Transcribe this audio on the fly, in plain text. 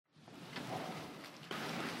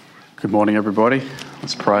Good morning, everybody.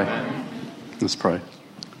 Let's pray. Let's pray.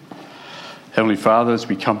 Heavenly Father, as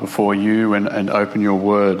we come before you and open your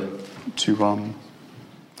word to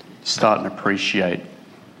start and appreciate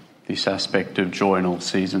this aspect of joy in all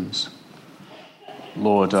seasons.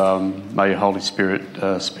 Lord, may your Holy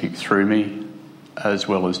Spirit speak through me as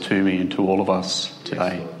well as to me and to all of us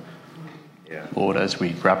today. Lord, as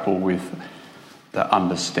we grapple with the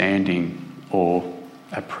understanding or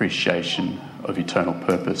appreciation of eternal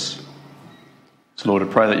purpose. So Lord, I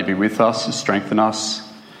pray that you be with us, strengthen us,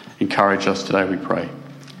 encourage us today, we pray.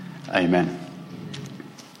 Amen.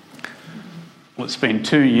 Well, it's been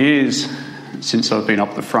 2 years since I've been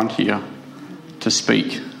up the front here to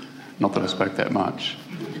speak. Not that I spoke that much,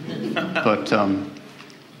 but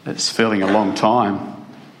it's feeling a long time.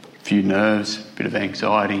 A few nerves, a bit of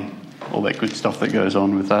anxiety, all that good stuff that goes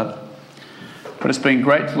on with that. But it's been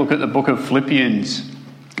great to look at the book of Philippians.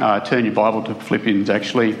 Turn your Bible to Philippians,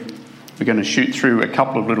 actually. We're going to shoot through a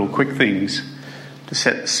couple of little quick things to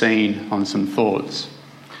set the scene on some thoughts.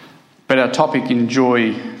 But our topic,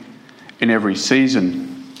 enjoy in every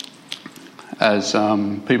season. As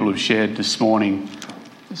people have shared this morning,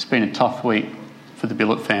 it's been a tough week for the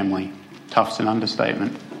Billett family. Tough's an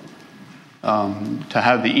understatement. To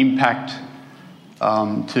have the impact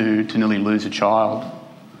to nearly lose a child,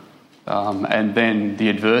 and then the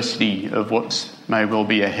adversity of what may well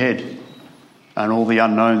be ahead and all the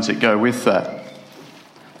unknowns that go with that.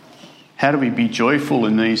 How do we be joyful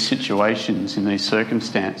in these situations, in these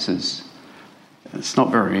circumstances? It's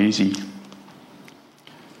not very easy.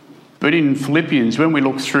 But in Philippians, when we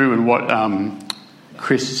look through and what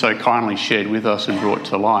Chris so kindly shared with us and brought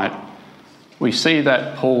to light, we see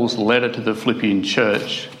that Paul's letter to the Philippian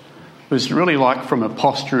church was really like from a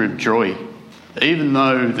posture of joy. Even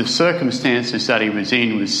though the circumstances that he was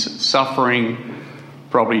in was suffering,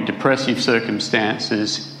 probably depressive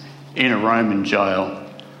circumstances, in a Roman jail,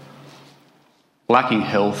 lacking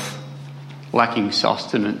health, lacking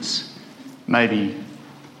sustenance, maybe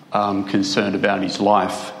concerned about his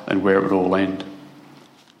life and where it would all end.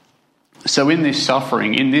 So in this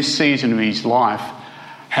suffering, in this season of his life,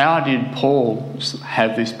 how did Paul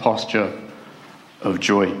have this posture of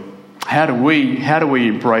joy? How do we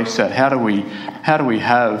embrace that? How do we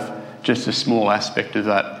have just a small aspect of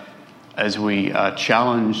that as we are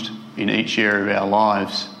challenged in each area of our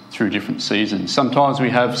lives through different seasons? Sometimes we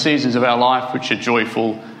have seasons of our life which are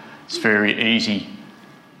joyful. It's very easy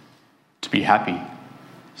to be happy.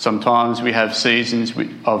 Sometimes we have seasons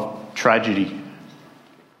of tragedy,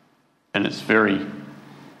 and it's virtually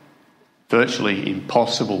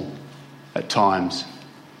impossible at times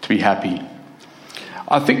to be happy.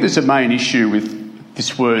 I think there's a main issue with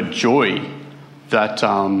this word joy that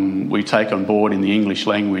we take on board in the English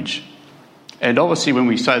language. And obviously when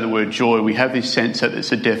we say the word joy, we have this sense that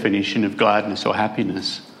it's a definition of gladness or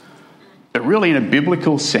happiness. But really in a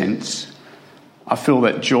biblical sense, I feel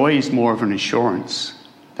that joy is more of an assurance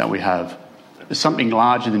that we have. It's something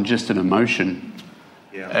larger than just an emotion.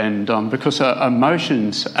 Yeah. And because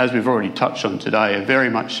emotions, as we've already touched on today, are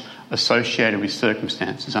very much associated with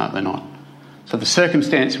circumstances, aren't they not? So the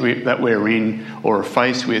circumstance that we're in or are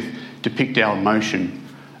faced with depict our emotion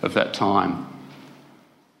of that time.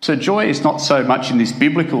 So joy is not so much in this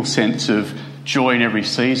biblical sense of joy in every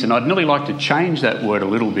season. I'd nearly like to change that word a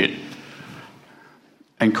little bit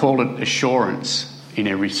and call it assurance in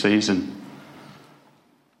every season.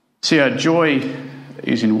 See, our joy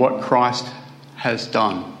is in what Christ has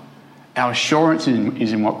done. Our assurance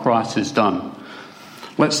is in what Christ has done.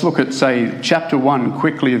 Let's look at, say, chapter 1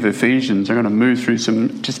 quickly of Ephesians. I'm going to move through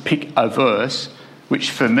just pick a verse, which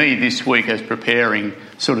for me this week as preparing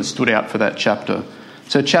sort of stood out for that chapter.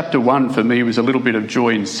 So chapter 1 for me was a little bit of joy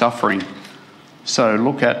in suffering. So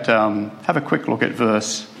look at, have a quick look at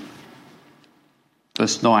verse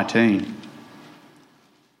 19.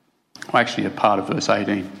 Well, actually a part of verse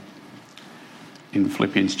 18 in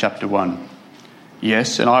Philippians chapter 1.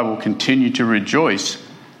 Yes, and I will continue to rejoice,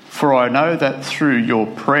 for I know that through your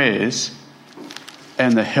prayers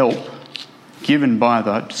and the help given by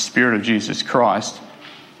the Spirit of Jesus Christ,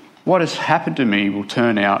 what has happened to me will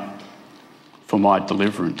turn out for my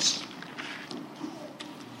deliverance.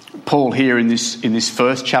 Paul here in this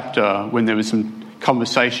first chapter, when there was some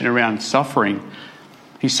conversation around suffering,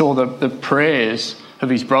 he saw the prayers of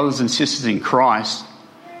his brothers and sisters in Christ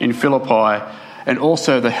in Philippi, and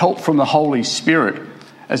also the help from the Holy Spirit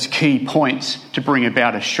as key points to bring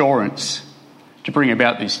about assurance, to bring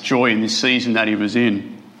about this joy in this season that he was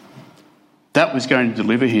in. That was going to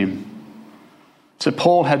deliver him. So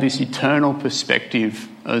Paul had this eternal perspective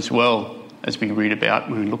as well as we read about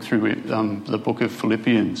when we look through the book of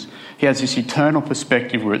Philippians. He has this eternal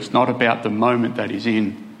perspective where it's not about the moment that he's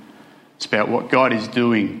in. It's about what God is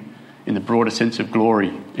doing in the broader sense of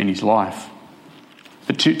glory in his life.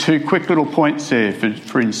 But two quick little points there.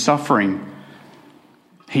 For in suffering,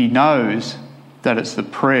 he knows that it's the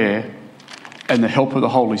prayer and the help of the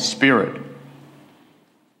Holy Spirit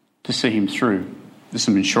to see him through. There's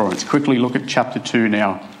some insurance. Quickly look at chapter 2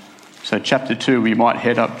 now. So chapter 2, we might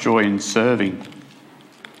head up joy in serving.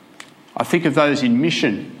 I think of those in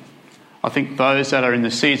mission. I think those that are in the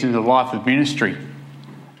season of the life of ministry.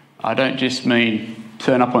 I don't just mean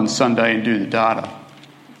turn up on Sunday and do the data.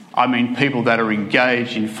 I mean people that are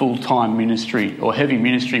engaged in full-time ministry or heavy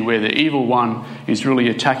ministry where the evil one is really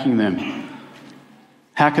attacking them.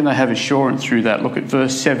 How can they have assurance through that? Look at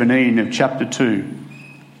verse 17 of chapter 2.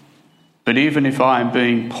 But even if I am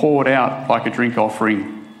being poured out like a drink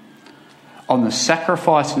offering on the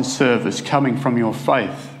sacrifice and service coming from your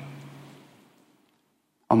faith,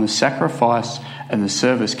 on the sacrifice and the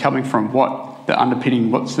service coming from what? The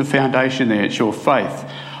underpinning, what's the foundation there? It's your faith.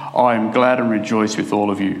 I am glad and rejoice with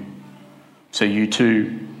all of you. So you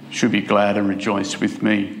too should be glad and rejoice with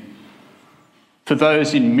me. For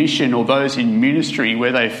those in mission or those in ministry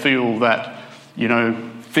where they feel that,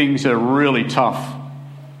 things are really tough,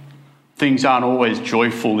 things aren't always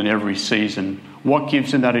joyful in every season, what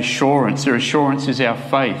gives them that assurance? Their assurance is our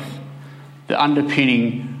faith, the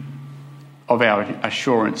underpinning of our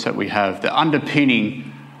assurance that we have, the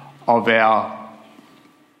underpinning of our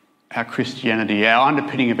Christianity, our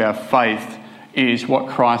underpinning of our faith is what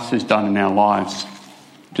Christ has done in our lives.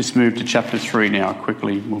 Just move to chapter 3 now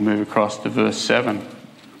quickly. We'll move across to verse 7.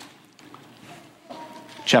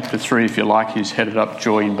 Chapter 3, if you like, is headed up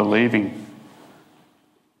joy in believing.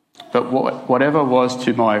 But whatever was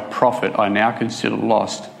to my profit, I now consider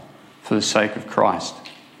lost for the sake of Christ.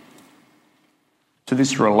 So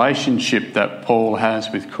this relationship that Paul has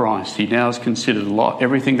with Christ, he now has considered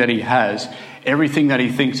everything that he has, everything that he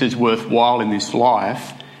thinks is worthwhile in this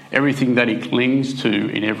life, everything that he clings to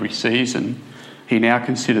in every season, he now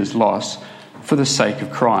considers loss for the sake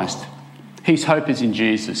of Christ. His hope is in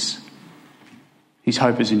Jesus. His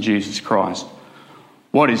hope is in Jesus Christ.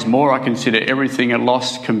 What is more, I consider everything a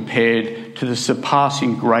loss compared to the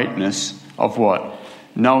surpassing greatness of what?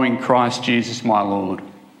 Knowing Christ Jesus my Lord,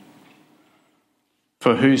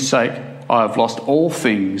 for whose sake I have lost all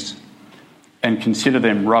things and consider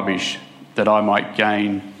them rubbish, that I might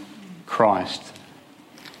gain Christ.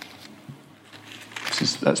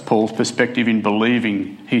 That's Paul's perspective in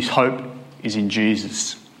believing. His hope is in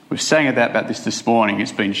Jesus. We've sang about this morning.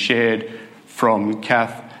 It's been shared from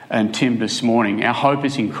Kath and Tim this morning. Our hope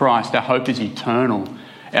is in Christ. Our hope is eternal.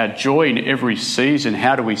 Our joy in every season,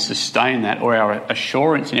 how do we sustain that? Or our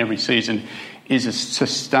assurance in every season is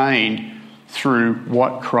sustained through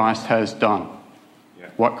what Christ has done. Yeah.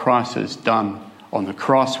 What Christ has done on the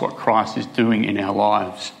cross, what Christ is doing in our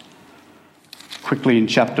lives. Quickly in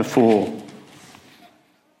chapter 4,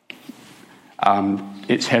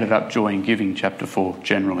 it's headed up joy in giving, chapter 4,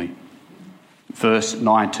 generally. Verse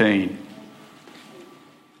 19.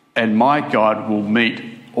 And my God will meet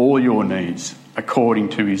all your needs according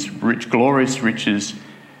to his glorious riches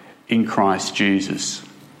in Christ Jesus.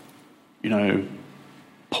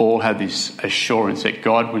 Paul had this assurance that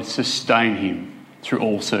God would sustain him through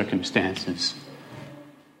all circumstances.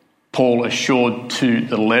 Paul assured to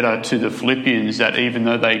the letter to the Philippians that even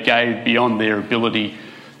though they gave beyond their ability,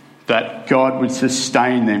 that God would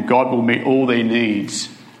sustain them. God will meet all their needs.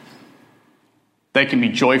 They can be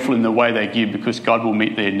joyful in the way they give because God will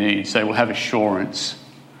meet their needs. They will have assurance.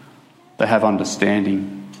 They have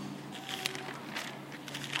understanding.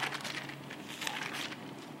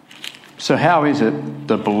 So how is it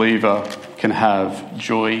the believer can have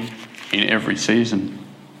joy in every season?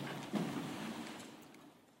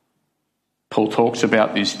 Paul talks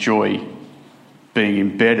about this joy being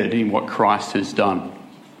embedded in what Christ has done.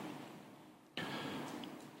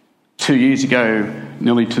 2 years ago,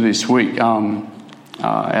 nearly to this week,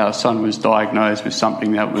 our son was diagnosed with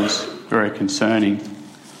something that was very concerning.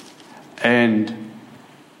 And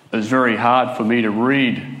it was very hard for me to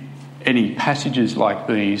read any passages like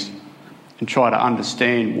these and try to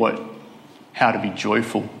understand how to be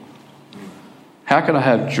joyful. How can I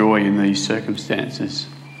have joy in these circumstances?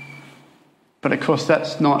 But of course,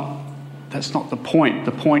 that's not the point.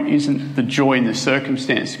 The point isn't the joy in the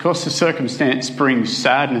circumstance. Of course, the circumstance brings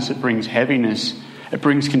sadness, it brings heaviness, it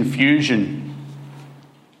brings confusion.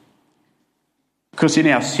 Because in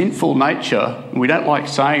our sinful nature, we don't like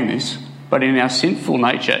saying this, but in our sinful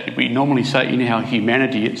nature, we normally say in our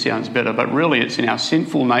humanity, it sounds better, but really it's in our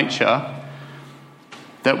sinful nature,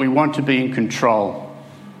 that we want to be in control,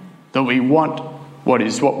 that we want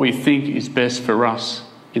what we think is best for us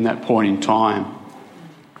in that point in time.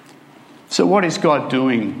 So what is God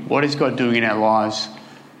doing? What is God doing in our lives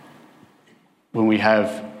when we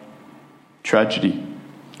have tragedy?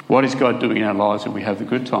 What is God doing in our lives when we have the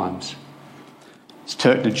good times? Let's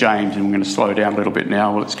turn to James, and we're going to slow down a little bit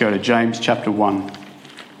now. Let's go to James chapter 1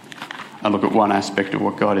 and look at one aspect of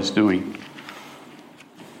what God is doing.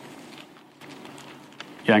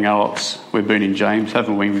 Young adults, we've been in James,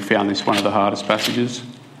 haven't we? We found this one of the hardest passages.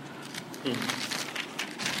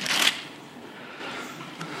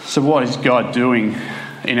 So what is God doing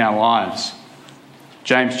in our lives?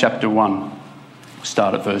 James chapter 1, we'll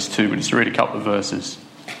start at verse 2, but just read a couple of verses.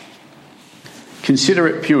 Consider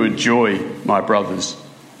it pure joy, my brothers,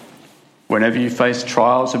 whenever you face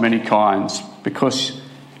trials of many kinds, because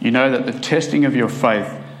you know that the testing of your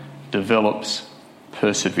faith develops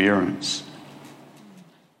perseverance.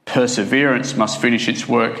 Perseverance must finish its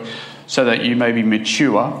work so that you may be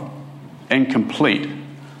mature and complete,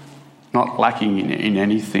 not lacking in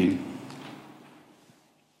anything.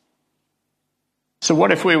 So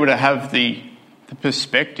what if we were to have the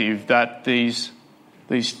perspective that these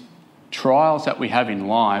trials that we have in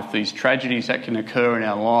life, these tragedies that can occur in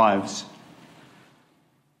our lives,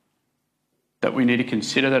 that we need to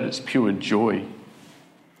consider that it's pure joy.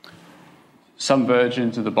 Some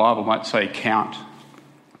versions of the Bible might say count.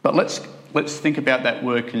 But let's think about that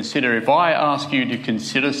word consider. If I ask you to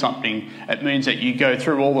consider something, it means that you go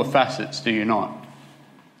through all the facets, do you not?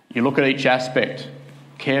 You look at each aspect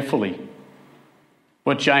carefully.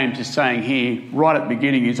 What James is saying here right at the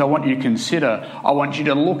beginning is I want you to consider, I want you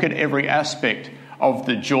to look at every aspect of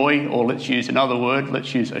the joy, or let's use another word,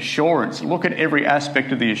 let's use assurance. Look at every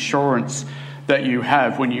aspect of the assurance that you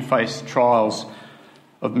have when you face trials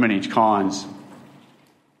of many kinds.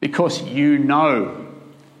 Because you know,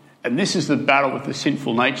 and this is the battle with the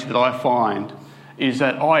sinful nature that I find, is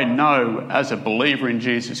that I know as a believer in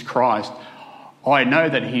Jesus Christ, I know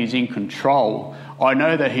that he is in control. I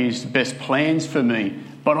know that he has the best plans for me,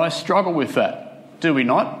 but I struggle with that. Do we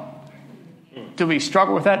not? Do we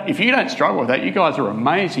struggle with that? If you don't struggle with that, you guys are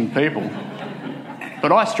amazing people.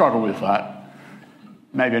 But I struggle with that.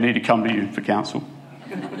 Maybe I need to come to you for counsel,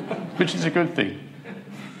 which is a good thing.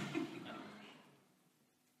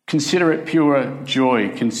 Consider it pure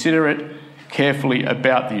joy. Consider it carefully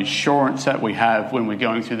about the assurance that we have when we're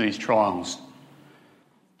going through these trials.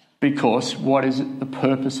 Because what is the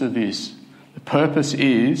purpose of this? The purpose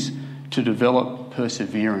is to develop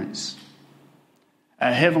perseverance.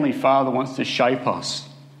 Our Heavenly Father wants to shape us,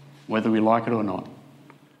 whether we like it or not.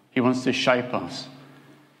 He wants to shape us.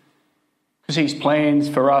 Because his plans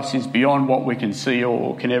for us is beyond what we can see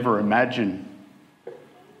or can ever imagine.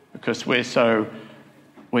 Because we're so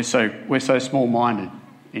small-minded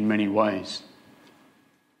in many ways.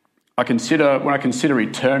 When I consider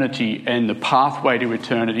eternity and the pathway to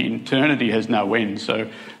eternity has no end, so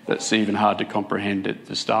that's even hard to comprehend it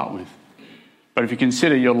to start with. But if you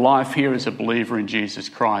consider your life here as a believer in Jesus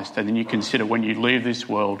Christ, and then you consider when you leave this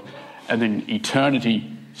world, and then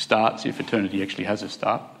eternity starts, if eternity actually has a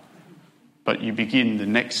start, but you begin the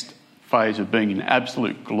next phase of being in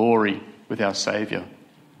absolute glory with our Saviour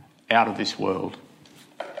out of this world.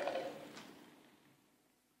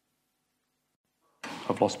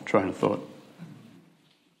 I've lost my train of thought.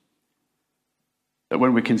 But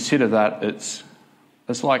when we consider that, it's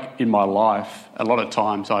like in my life, a lot of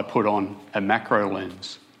times I put on a macro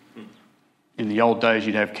lens. In the old days,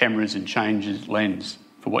 you'd have cameras and change lens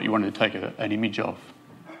for what you wanted to take an image of.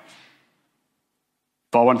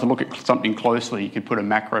 If I wanted to look at something closely, you could put a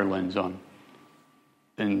macro lens on.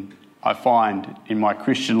 And I find in my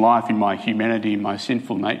Christian life, in my humanity, in my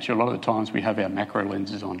sinful nature, a lot of the times we have our macro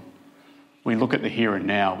lenses on. We look at the here and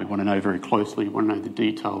now. We want to know very closely. We want to know the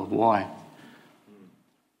detail of why.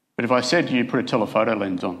 But if I said to you, put a telephoto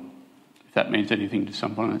lens on, if that means anything to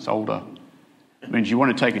someone that's older, it means you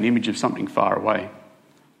want to take an image of something far away,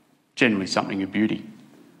 generally something of beauty.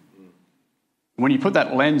 When you put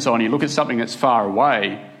that lens on, you look at something that's far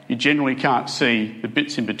away, you generally can't see the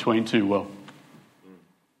bits in between too well.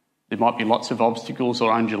 There might be lots of obstacles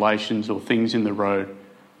or undulations or things in the road,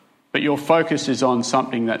 but your focus is on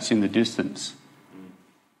something that's in the distance.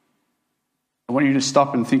 I want you to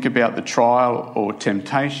stop and think about the trial or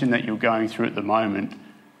temptation that you're going through at the moment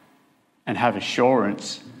and have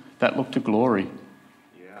assurance that look to glory.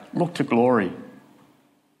 Yeah. Look to glory.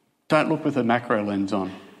 Don't look with a macro lens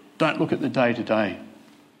on. Don't look at the day-to-day.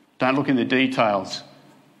 Don't look in the details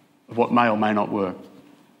of what may or may not work.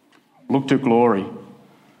 Look to glory.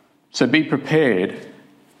 So be prepared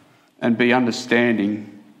and be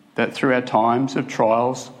understanding that through our times of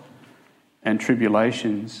trials and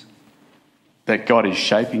tribulations, that God is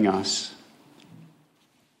shaping us.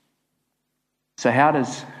 So how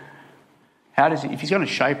does he, if he's going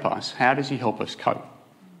to shape us, how does he help us cope?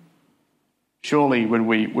 Surely when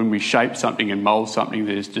we shape something and mould something,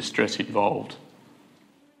 there's distress involved.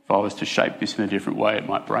 If I was to shape this in a different way, it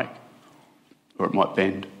might break or it might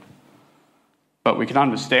bend. But we can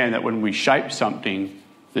understand that when we shape something,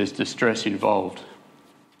 there's distress involved.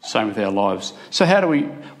 Same with our lives. So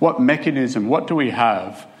what mechanism, what do we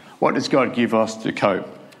have? What does God give us to cope?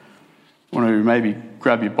 I want to maybe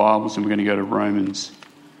grab your Bibles and we're going to go to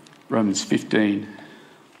Romans 15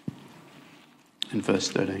 and verse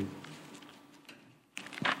 13.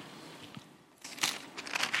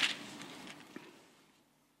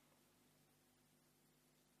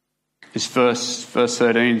 This verse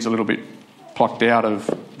 13 is a little bit plucked out of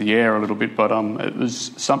the air a little bit, but it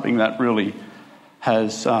was something that really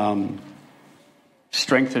has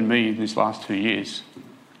strengthened me in these last 2 years.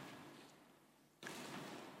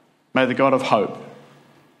 May the God of hope.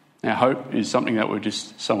 Now, hope is something that we've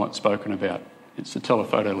just somewhat spoken about. It's the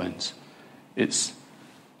telephoto lens. It's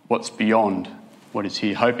what's beyond what is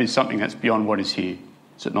here. Hope is something that's beyond what is here,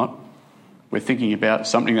 is it not? We're thinking about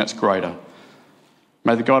something that's greater.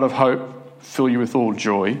 May the God of hope fill you with all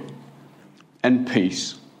joy and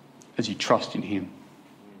peace as you trust in him.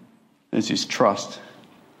 There's this trust.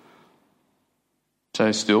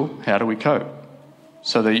 So still, how do we cope?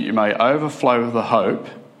 So that you may overflow with the hope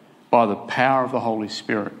by the power of the Holy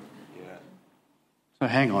Spirit. Yeah. So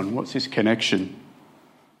hang on, what's this connection?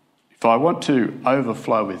 If I want to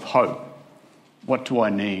overflow with hope, what do I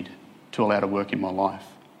need to allow to work in my life?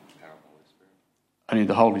 Power of the Holy Spirit. I need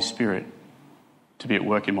the Holy Spirit to be at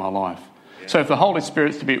work in my life. Yeah. So if the Holy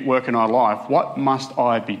Spirit's to be at work in our life, what must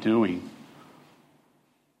I be doing?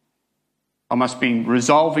 I must be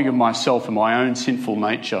resolving of myself and my own sinful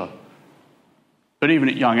nature. But even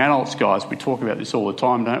at young adults, guys, we talk about this all the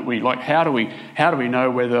time, don't we? Like, how do we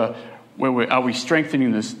know are we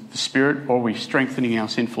strengthening the spirit or are we strengthening our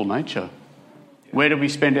sinful nature? Where do we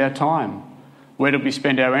spend our time? Where do we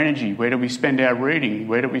spend our energy? Where do we spend our reading?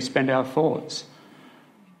 Where do we spend our thoughts?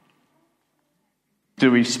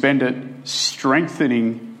 Do we spend it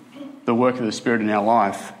strengthening the work of the Spirit in our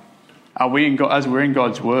life? Are we as we're in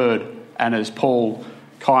God's Word, and as Paul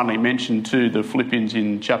kindly mentioned to the Philippians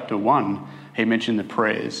in chapter 1, he mentioned the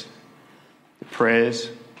prayers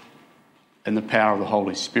and the power of the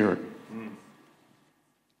Holy Spirit.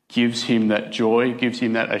 Gives him that joy, gives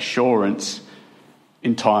him that assurance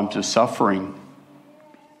in times of suffering.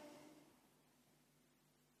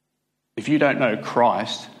 If you don't know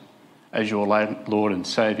Christ as your Lord and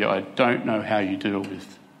Saviour, I don't know how you deal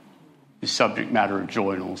with this subject matter of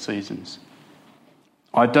joy in all seasons.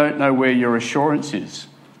 I don't know where your assurance is.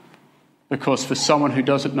 Because for someone who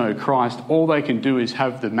doesn't know Christ, all they can do is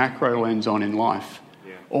have the macro lens on in life.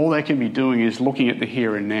 Yeah. All they can be doing is looking at the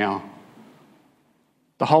here and now.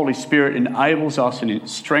 The Holy Spirit enables us and it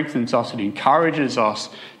strengthens us and encourages us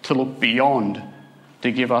to look beyond,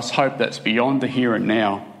 to give us hope that's beyond the here and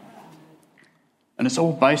now. And it's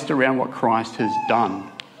all based around what Christ has done.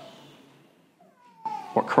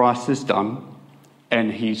 What Christ has done,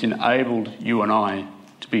 and he's enabled you and I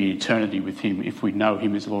to be in eternity with him if we know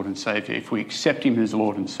him as Lord and Saviour, if we accept him as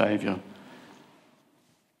Lord and Saviour.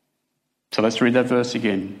 So let's read that verse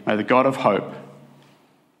again. May the God of hope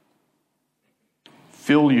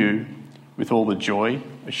fill you with all the joy,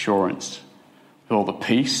 assurance, with all the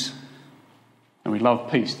peace. And we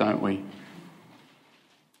love peace, don't we?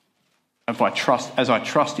 As I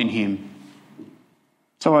trust in him.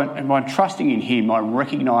 So am I trusting in him? I'm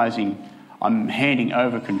recognising I'm handing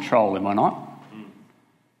over control, am I not?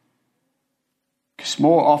 Because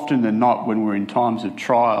more often than not, when we're in times of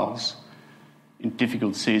trials, in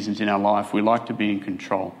difficult seasons in our life, we like to be in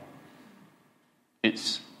control.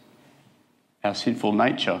 It's our sinful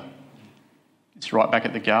nature. It's right back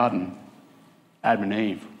at the garden. Adam and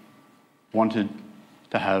Eve wanted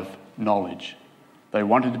to have knowledge. They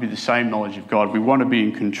wanted to be the same knowledge of God. We want to be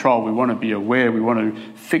in control. We want to be aware. We want to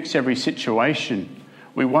fix every situation.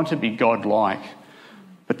 We want to be God-like.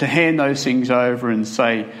 But to hand those things over and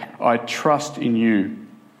say, I trust in you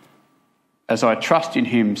as I trust in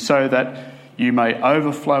him so that you may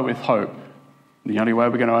overflow with hope. The only way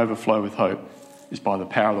we're going to overflow with hope is by the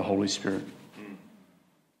power of the Holy Spirit.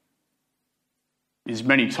 There's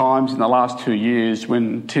many times in the last 2 years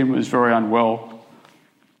when Tim was very unwell.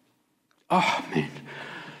 Oh, man.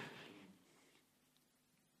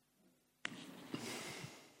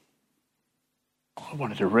 I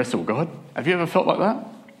wanted to wrestle God. Have you ever felt like that?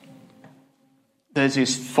 there's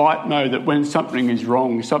this fight mode that when something is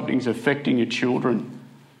wrong, something's affecting your children.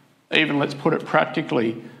 Even let's put it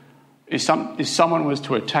practically, if someone was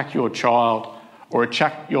to attack your child or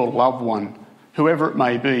attack your loved one, whoever it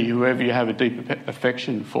may be, whoever you have a deep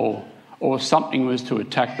affection for, or something was to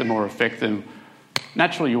attack them or affect them,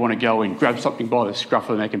 naturally you want to go and grab something by the scruff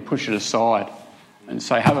of the neck and push it aside and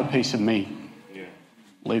say, have a piece of me. Yeah.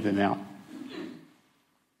 Leave them out.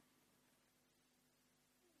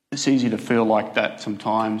 It's easy to feel like that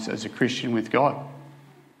sometimes as a Christian with God.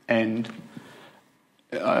 And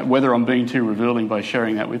whether I'm being too revealing by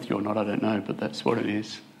sharing that with you or not, I don't know, but that's what it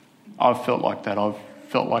is. I've felt like that. I've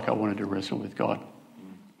felt like I wanted to wrestle with God.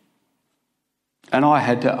 And I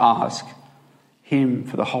had to ask him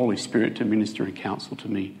for the Holy Spirit to minister and counsel to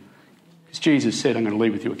me. Because Jesus said, I'm going to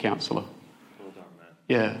leave with you a counsellor. Well done,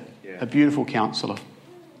 man. Yeah, a beautiful counsellor.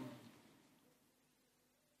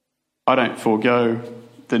 I don't forego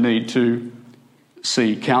the need to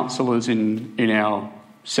see counsellors in our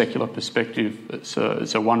secular perspective. It's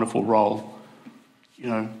a wonderful role, you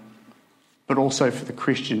know. But also for the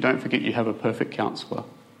Christian, don't forget you have a perfect counsellor.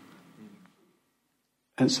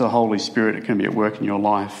 And it's the Holy Spirit that can be at work in your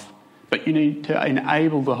life. But you need to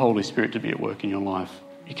enable the Holy Spirit to be at work in your life.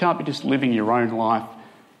 You can't be just living your own life,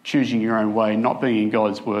 choosing your own way, not being in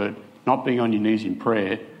God's word, not being on your knees in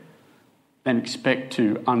prayer, and expect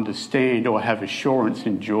to understand or have assurance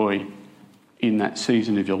and joy in that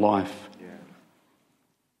season of your life. Yeah.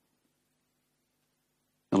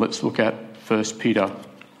 Now let's look at 1 Peter.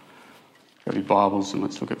 Grab your Bibles and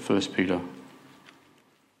let's look at 1 Peter.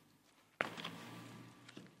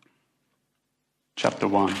 Chapter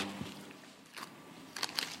 1.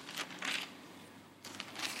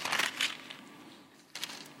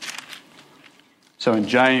 So in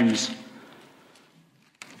James,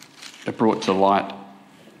 it brought to light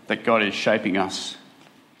that God is shaping us.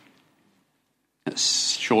 A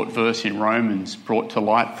short verse in Romans brought to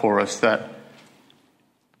light for us that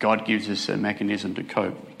God gives us a mechanism to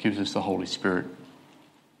cope. He gives us the Holy Spirit.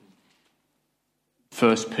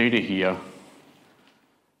 1 Peter here,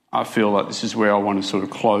 I feel like this is where I want to sort of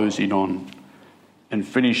close in on and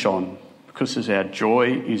finish on, because as our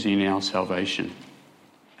joy is in our salvation.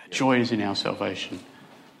 Our joy is in our salvation.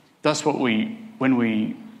 That's what when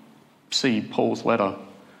we see Paul's letter,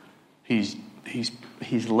 his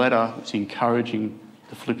letter is encouraging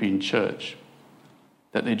the Philippian church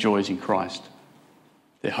that their joy is in Christ.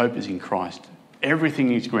 Their hope is in Christ.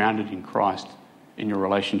 Everything is grounded in Christ in your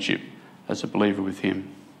relationship as a believer with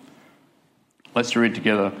him. Let's read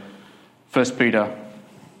together 1 Peter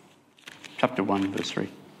chapter 1, verse 3.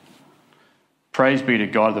 Praise be to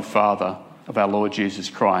God the Father of our Lord Jesus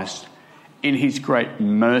Christ. In his great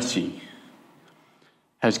mercy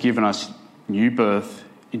has given us new birth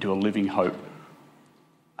into a living hope.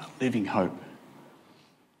 A living hope.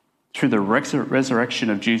 Through the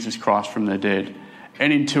resurrection of Jesus Christ from the dead,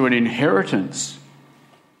 and into an inheritance.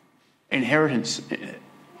 Inheritance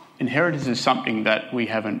is something that we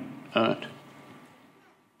haven't earned,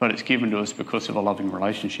 but it's given to us because of a loving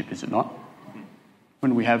relationship, is it not?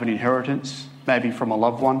 When we have an inheritance, maybe from a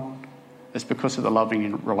loved one, it's because of the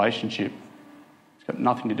loving relationship. It's got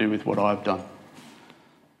nothing to do with what I've done.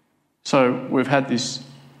 So we've got this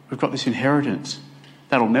inheritance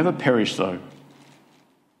that'll never perish, though.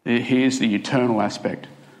 Here's the eternal aspect.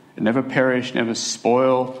 It never perish, never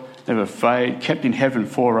spoil, never fade, kept in heaven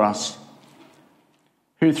for us,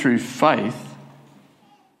 who through faith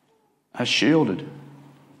are shielded.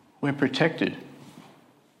 We're protected.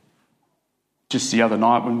 Just the other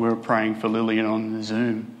night when we were praying for Lillian on the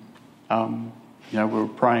Zoom, we were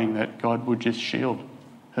praying that God would just shield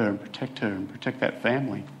her and protect that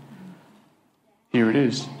family. Here it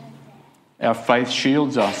is. Our faith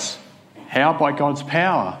shields us. How? By God's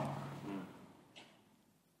power.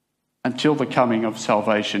 Until the coming of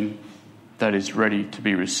salvation that is ready to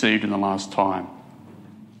be received in the last time.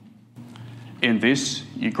 In this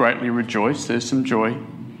you greatly rejoice. There's some joy.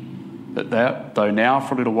 That though now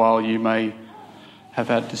for a little while you may have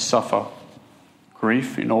had to suffer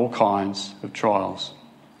grief in all kinds of trials.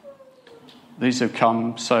 These have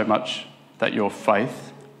come so much that your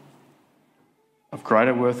faith, of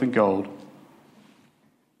greater worth than gold,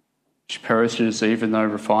 which perishes even though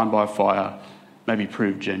refined by fire, may be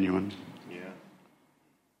proved genuine. Yeah.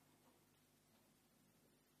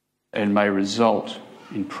 And may result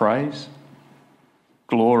in praise,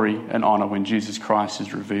 glory and honour when Jesus Christ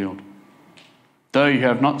is revealed. Though you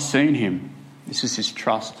have not seen him, this is his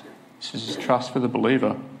trust. This is his trust for the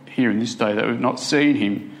believer here in this day, that we've not seen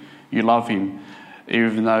him, you love him.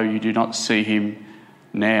 Even though you do not see him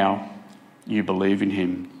now, you believe in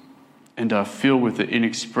him. and are filled with the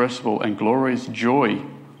inexpressible and glorious joy,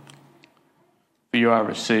 for you are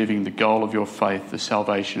receiving the goal of your faith, the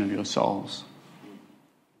salvation of your souls.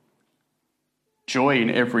 Joy in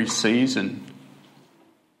every season.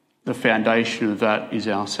 The foundation of that is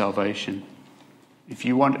our salvation. If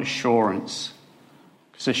you want assurance,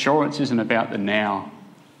 because assurance isn't about the now,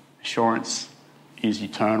 assurance is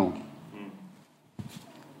eternal.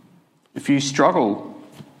 If you struggle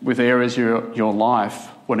with areas of your life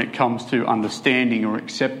when it comes to understanding or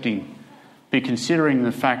accepting, be considering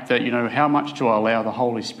the fact that, how much do I allow the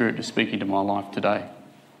Holy Spirit to speak into my life today?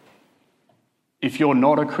 If you're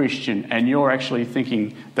not a Christian and you're actually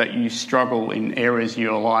thinking that you struggle in areas of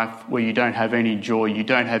your life where you don't have any joy, you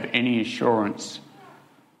don't have any assurance,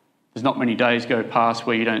 there's not many days go past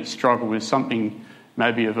where you don't struggle with something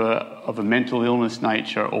maybe of a mental illness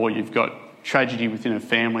nature, or you've got tragedy within a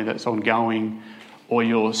family that's ongoing, or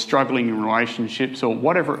you're struggling in relationships, or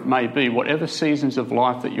whatever it may be, whatever seasons of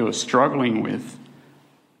life that you're struggling with,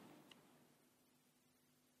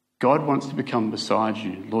 God wants to become beside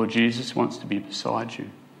you. Lord Jesus wants to be beside you.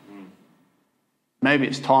 Maybe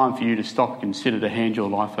it's time for you to stop and consider to hand your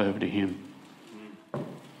life over to him.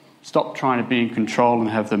 Stop trying to be in control and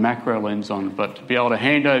have the macro lens on, but to be able to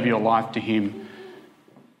hand over your life to him,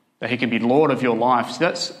 that he can be Lord of your life. So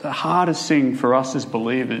that's the hardest thing for us as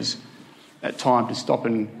believers at time, to stop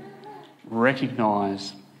and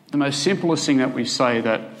recognise. The most simplest thing that we say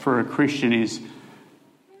that for a Christian is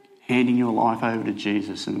handing your life over to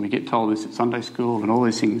Jesus. And we get told this at Sunday school and all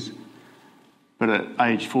these things. But at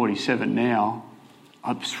age 47 now,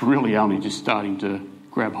 I'm really only just starting to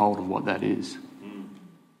grab hold of what that is.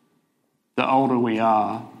 The older we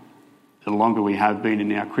are, the longer we have been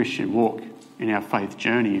in our Christian walk, in our faith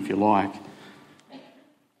journey, if you like,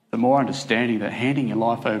 the more understanding that handing your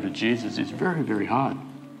life over to Jesus is very, very hard.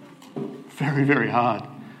 Very, very hard.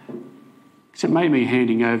 Because it may mean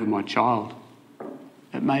handing over my child.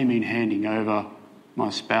 It may mean handing over my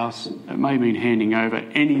spouse. It may mean handing over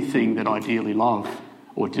anything that I dearly love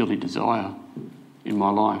or dearly desire in my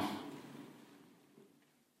life.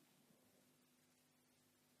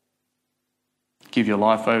 Give your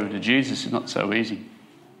life over to Jesus is not so easy.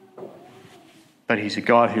 But he's a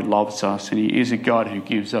God who loves us, and he is a God who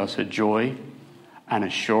gives us a joy and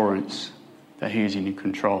assurance that he is in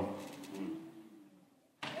control.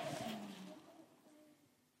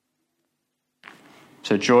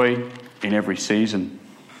 So joy in every season.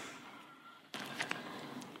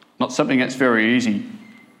 Not something that's very easy,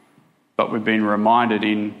 but we've been reminded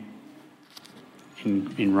in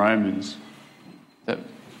Romans that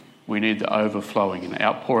we need the overflowing and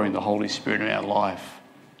outpouring of the Holy Spirit in our life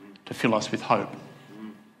to fill us with hope.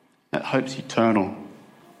 That hope's eternal.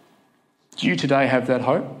 Do you today have that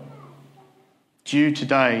hope? Do you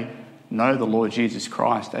today know the Lord Jesus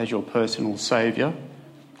Christ as your personal Saviour?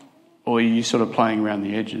 Or are you sort of playing around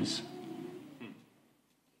the edges?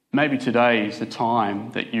 Maybe today is the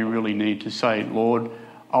time that you really need to say, Lord,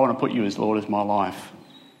 I want to put you as Lord of my life.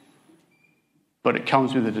 But it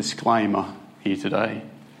comes with a disclaimer here today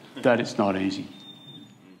that it's not easy.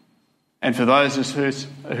 And for those of us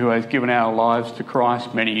who have given our lives to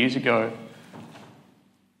Christ many years ago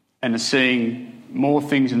and are seeing more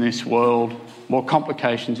things in this world, more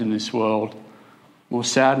complications in this world, more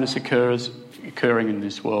sadness occurring in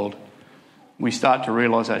this world, we start to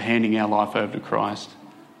realise that handing our life over to Christ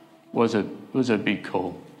was a big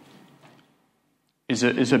call. Is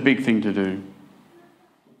a big thing to do.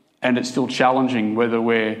 And it's still challenging whether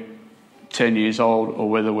we're 10 years old or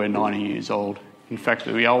whether we're 90 years old. In fact,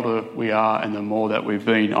 the older we are and the more that we've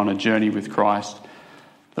been on a journey with Christ,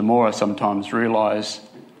 the more I sometimes realise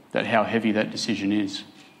that how heavy that decision is.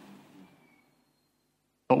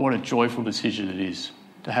 But what a joyful decision it is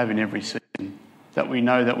to have in every season, that we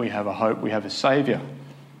know that we have a hope, we have a Saviour.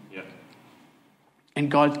 Yeah.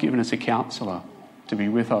 And God's given us a counsellor to be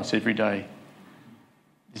with us every day.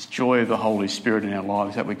 This joy of the Holy Spirit in our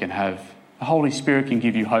lives that we can have. The Holy Spirit can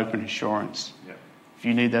give you hope and assurance. Yeah. If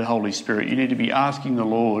you need that Holy Spirit, you need to be asking the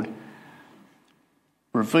Lord,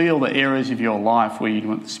 reveal the areas of your life where you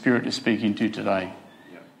want the Spirit to speak into today.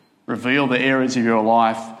 Yeah. Reveal the areas of your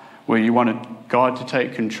life where you want God to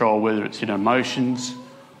take control, whether it's in emotions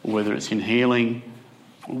or whether it's in healing,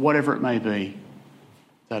 whatever it may be,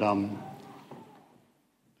 that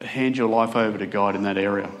hand your life over to God in that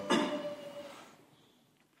area.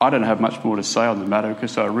 I don't have much more to say on the matter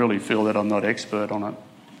because I really feel that I'm not expert on it.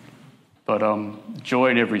 But joy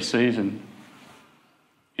in every season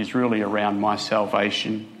is really around my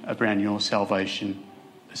salvation, around your salvation.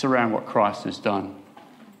 It's around what Christ has done.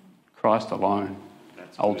 Christ alone,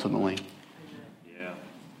 ultimately. Yeah.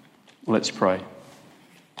 Let's pray.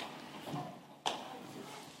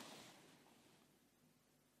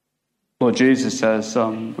 Lord Jesus, as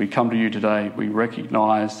we come to you today, we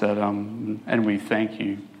recognise that and we thank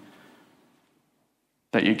you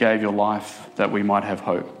that you gave your life that we might have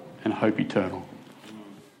hope and hope eternal.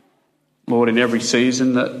 Lord, in every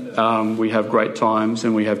season that we have great times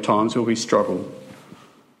and we have times where we struggle,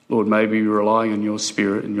 Lord, may we be relying on your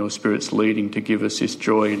Spirit and your Spirit's leading to give us this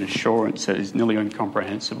joy and assurance that is nearly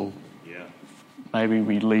incomprehensible. Yeah. May we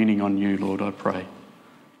be leaning on you, Lord, I pray.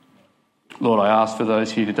 Lord, I ask for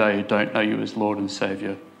those here today who don't know you as Lord and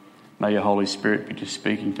Saviour, may your Holy Spirit be just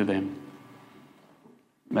speaking to them.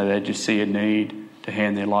 May they just see a need to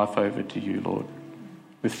hand their life over to you, Lord,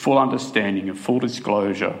 with full understanding and full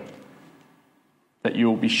disclosure that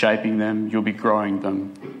you'll be shaping them, you'll be growing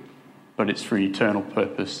them, but it's for eternal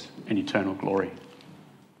purpose and eternal glory.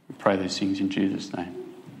 We pray these things in Jesus' name.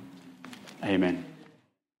 Amen.